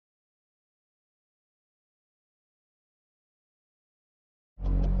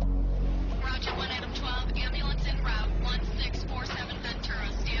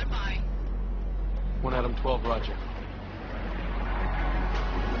Adam-12, roger.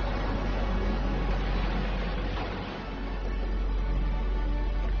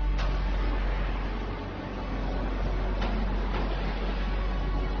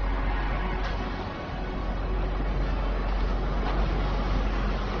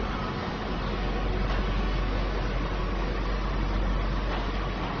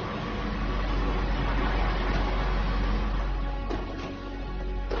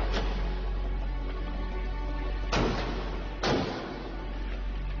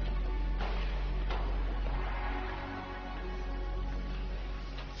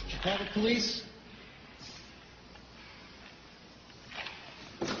 Chicago Police?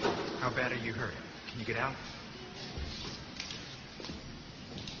 How bad are you hurt? Can you get out?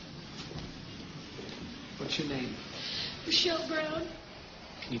 What's your name? Michelle Brown.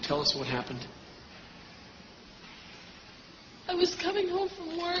 Can you tell us what happened? I was coming home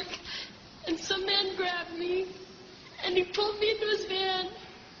from work, and some man grabbed me, and he pulled me into his van,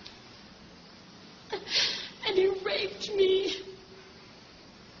 and he raped me.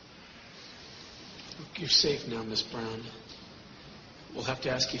 Look, you're safe now, Miss Brown. We'll have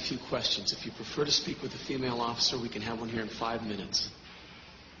to ask you a few questions. If you prefer to speak with a female officer, we can have one here in 5 minutes.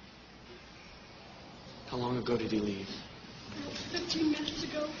 How long ago did he leave? 15 minutes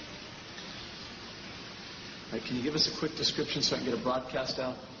ago. All right, can you give us a quick description so I can get a broadcast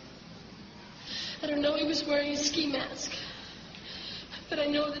out? I don't know, he was wearing a ski mask, but I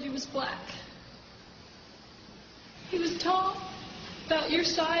know that he was black. He was tall, about your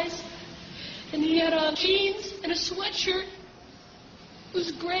size, and he had on jeans and a sweatshirt. It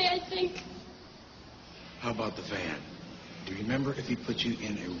was gray, I think. How about the van? Do you remember if he put you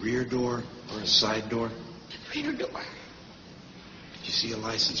in a rear door or a side door? The rear door. Did you see a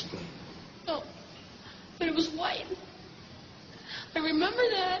license plate? No, but it was white. I remember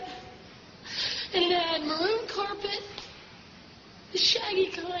that. And it had maroon carpet, the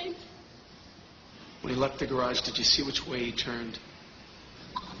shaggy kind. When he left the garage, did you see which way he turned?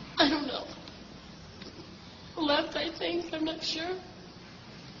 I don't know. Left, I think. I'm not sure.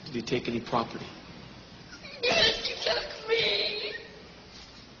 Did he take any property? Yes, he took me.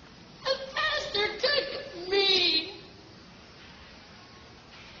 The bastard took me.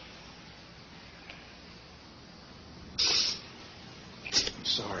 I'm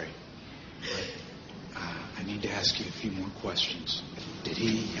sorry, but I need to ask you a few more questions. Did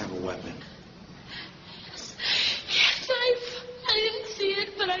he have a weapon? Yes, I didn't see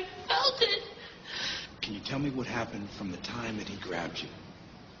it, but I felt it. Can you tell me what happened from the time that he grabbed you?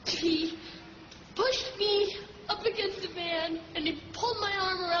 He pushed me up against the van, and he pulled my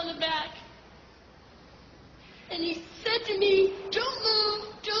arm around the back. And he said to me, "Don't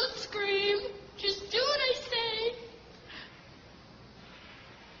move, don't scream, just do what I say."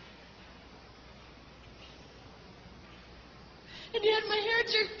 And he had my hair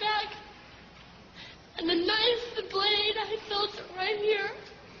jerked back, and the knife, the blade, I felt it right here.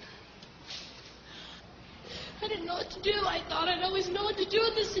 I didn't know what to do. I thought I'd always know what to do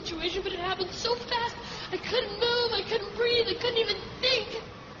in this situation, but it happened so fast. I couldn't move. I couldn't breathe. I couldn't even think.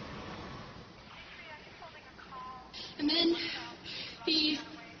 And then he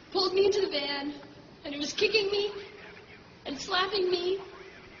pulled me into the van, and he was kicking me and slapping me,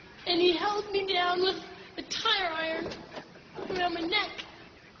 and he held me down with a tire iron around my neck.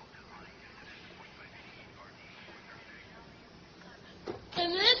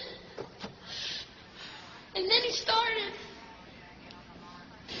 And then he started.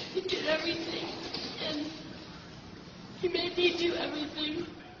 He did everything. And he made me do everything.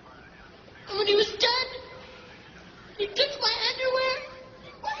 And when he was done, he took my underwear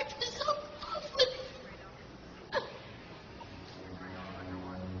and wiped himself off with it.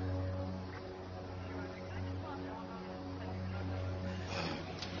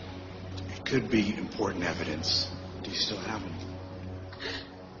 It could be important evidence. Do you still have them?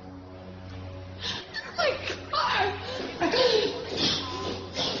 My car!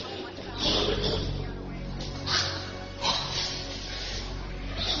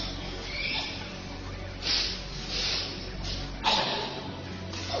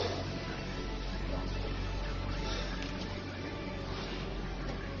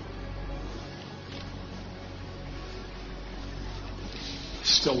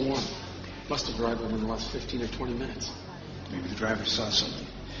 Still warm. Must have arrived within the last 15 or 20 minutes. Maybe the driver saw something.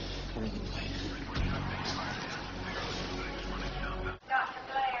 What are the plate? Dr.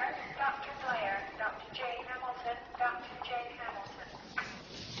 Blair, Dr. J. Hamilton, Dr. J. Hamilton.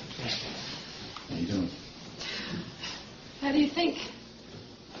 How you doing? How do you think?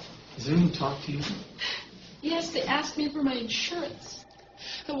 Has anyone talked to you? Yes, they asked me for my insurance.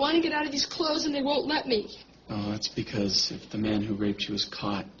 I want to get out of these clothes and they won't let me. Oh, that's because if the man who raped you is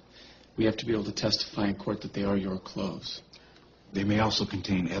caught, we have to be able to testify in court that they are your clothes. They may also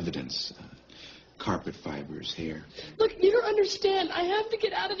contain evidence. Carpet fibers, hair. Look, you don't understand. I have to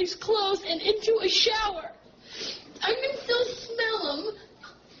get out of these clothes and into a shower. I can still smell them.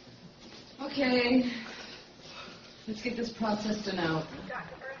 Okay. Let's get this process done out.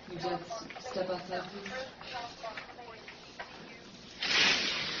 You just step outside, please.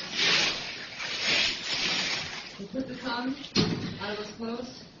 You put the tongue out of those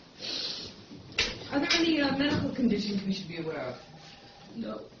clothes. Are there any medical conditions we should be aware of?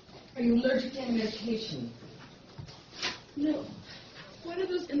 No. Are you allergic to any medication? No. What are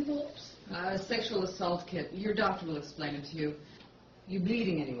those envelopes? Sexual assault kit. Your doctor will explain it to you. You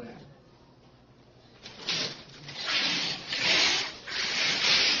bleeding anywhere?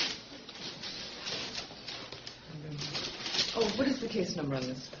 Oh, what is the case number on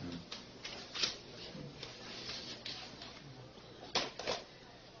this?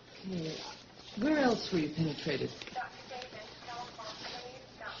 Okay. Where else were you penetrated? Dr. Davis, telephone, please.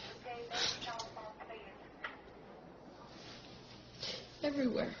 Dr. Davis, telephone, please.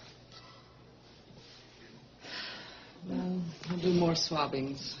 Everywhere. Well, I'll do more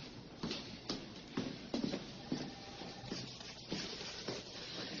swabbings.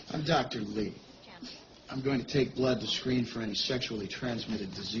 I'm Dr. Lee. I'm going to take blood to screen for any sexually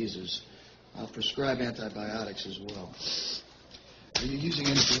transmitted diseases. I'll prescribe antibiotics as well. Are you using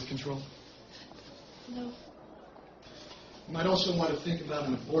any birth control? No. You might also want to think about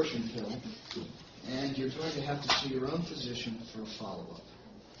an abortion pill. And you're going to have to see your own physician for a follow-up.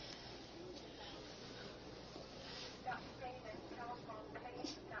 Dr. Davis, telephone,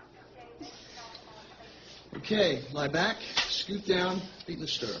 please. Dr. Davis, telephone, please. Okay, lie back, scoot down, feet in the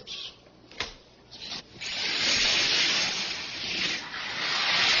stirrups.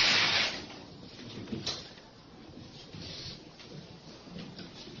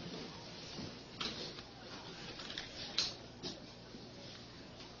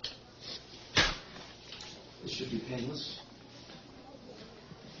 This should be painless.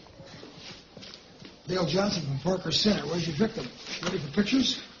 Dale Johnson from Parker Center. Where's your victim? Ready for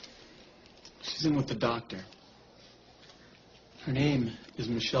pictures? She's in with the doctor. Her name is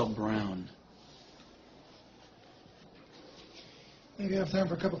Michelle Brown. Maybe you have time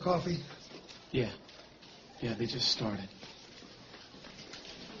for a cup of coffee? Yeah. Yeah, they just started.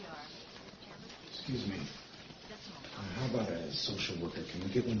 Excuse me. How about a social worker? Can we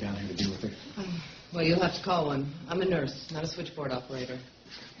get one down here to deal with her? Well, you'll have to call one. I'm a nurse, not a switchboard operator.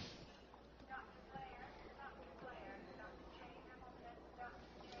 Dr. Blair, Dr. Blair, Dr. Jane Hamilton,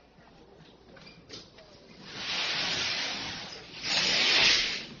 Dr. Jane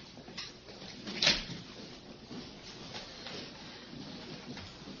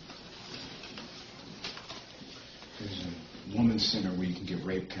There's a women's center where you can get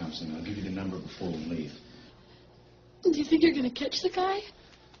rape counseling. I'll give you the number before we leave. Do you think you're going to catch the guy?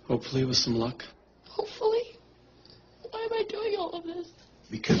 Hopefully with some luck. Hopefully. Why am I doing all of this?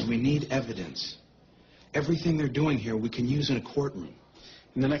 Because we need evidence. Everything they're doing here we can use in a courtroom.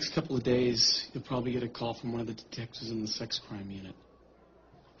 In the next couple of days, you'll probably get a call from one of the detectives in the sex crime unit.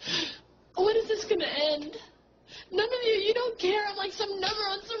 When is this going to end? None of you don't care. I'm like some number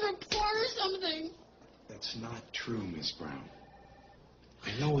on some report or something. That's not true, Miss Brown.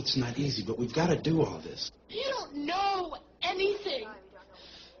 I know it's not easy, but we've got to do all this. You don't know anything.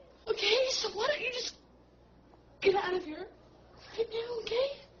 Okay, so why don't you just get out of here right now, okay?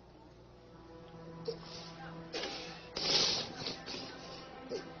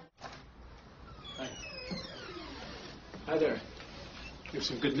 Hi. Hi there. We have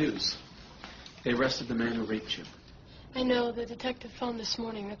some good news. They arrested the man who raped you. I know, the detective phoned this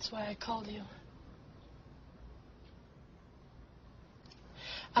morning. That's why I called you.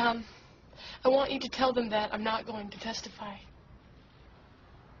 I want you to tell them that I'm not going to testify.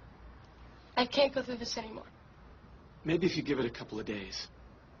 I can't go through this anymore. Maybe if you give it a couple of days.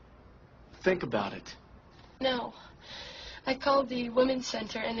 Think about it. No. I called the women's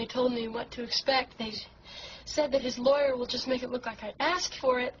center and they told me what to expect. They said that his lawyer will just make it look like I asked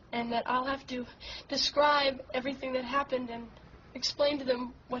for it and that I'll have to describe everything that happened and explain to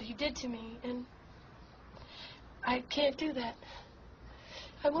them what he did to me. And I can't do that.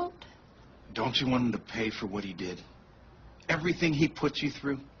 I won't. Don't you want him to pay for what he did? Everything he put you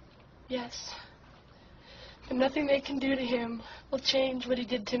through? Yes. But nothing they can do to him will change what he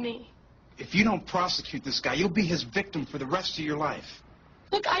did to me. If you don't prosecute this guy, you'll be his victim for the rest of your life.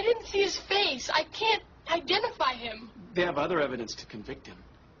 Look, I didn't see his face. I can't identify him. They have other evidence to convict him.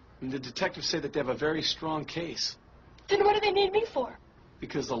 And the detectives say that they have a very strong case. Then what do they need me for?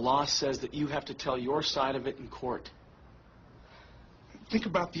 Because the law says that you have to tell your side of it in court. Think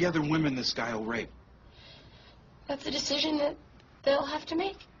about the other women this guy will rape. That's a decision that they'll have to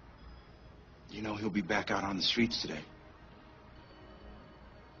make. You know he'll be back out on the streets today.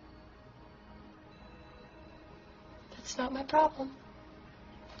 That's not my problem.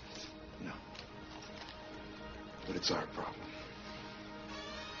 No. But it's our problem.